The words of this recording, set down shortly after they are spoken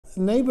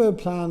neighbourhood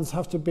plans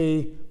have to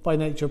be by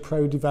nature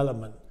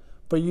pro-development,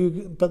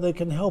 but they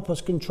can help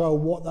us control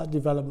what that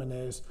development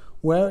is,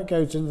 where it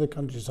goes into the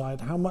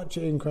countryside, how much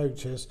it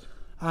encroaches,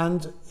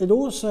 and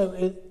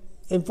it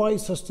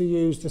invites us to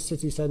use the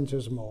city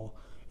centres more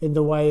in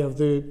the way of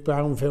the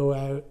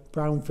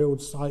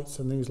brownfield sites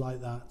and things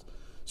like that.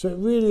 So it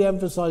really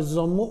emphasises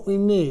on what we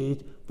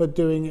need, but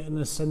doing it in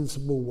a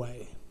sensible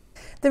way.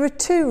 There are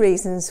two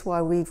reasons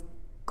why we've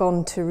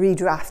gone to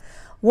redraft.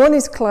 One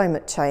is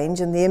climate change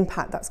and the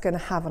impact that's going to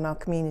have on our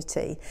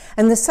community.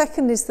 And the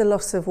second is the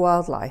loss of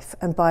wildlife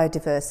and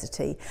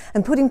biodiversity,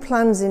 and putting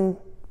plans in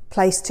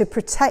place to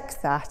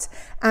protect that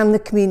and the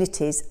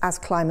communities as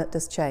climate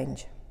does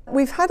change.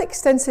 We've had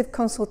extensive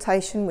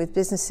consultation with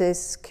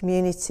businesses,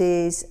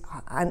 communities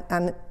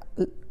and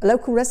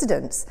local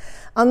residents,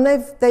 and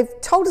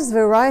they've told us a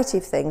variety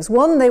of things.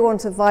 One, they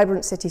want a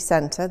vibrant city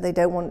centre. They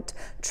don't want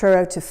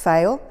Truro to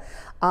fail.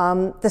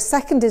 The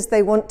second is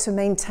they want to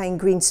maintain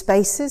green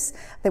spaces.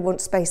 They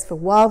want space for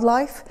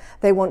wildlife.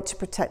 They want to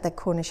protect their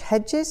Cornish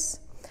hedges.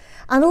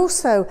 And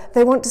also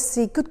they want to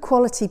see good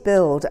quality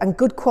build and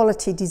good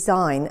quality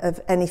design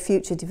of any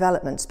future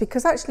developments,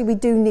 because actually we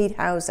do need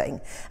housing,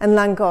 and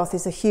Langgarth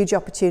is a huge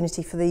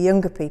opportunity for the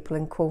younger people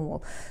in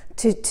Cornwall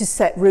to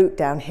set root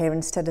down here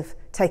instead of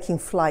taking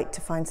flight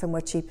to find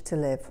somewhere cheaper to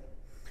live.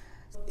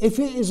 If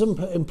it isn't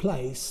put in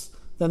place,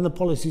 then the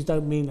policies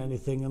don't mean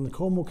anything and the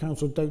Cornwall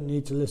Council don't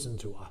need to listen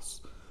to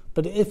us.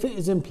 But if it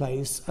is in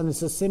place and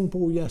it's a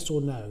simple yes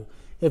or no,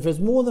 if there's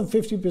more than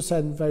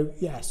 50% vote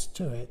yes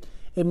to it,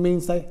 it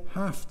means they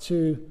have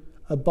to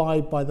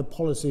abide by the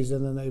policies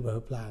in the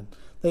neighbourhood plan.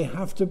 They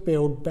have to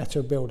build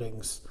better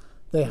buildings.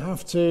 They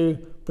have to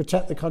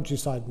protect the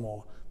countryside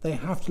more. They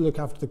have to look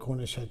after the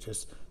Cornish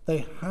hedges.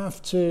 They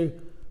have to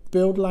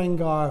build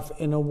Langgarth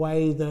in a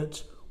way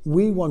that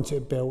we want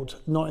it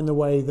built, not in the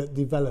way that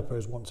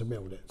developers want to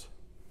build it.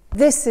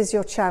 This is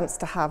your chance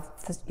to have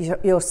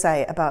your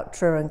say about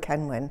Truro and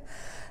Kenwyn.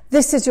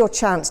 This is your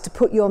chance to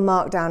put your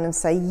mark down and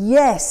say,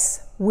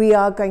 yes, we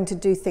are going to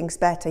do things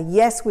better.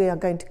 Yes, we are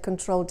going to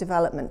control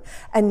development.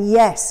 And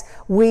yes,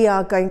 we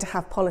are going to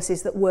have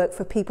policies that work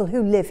for people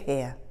who live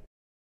here.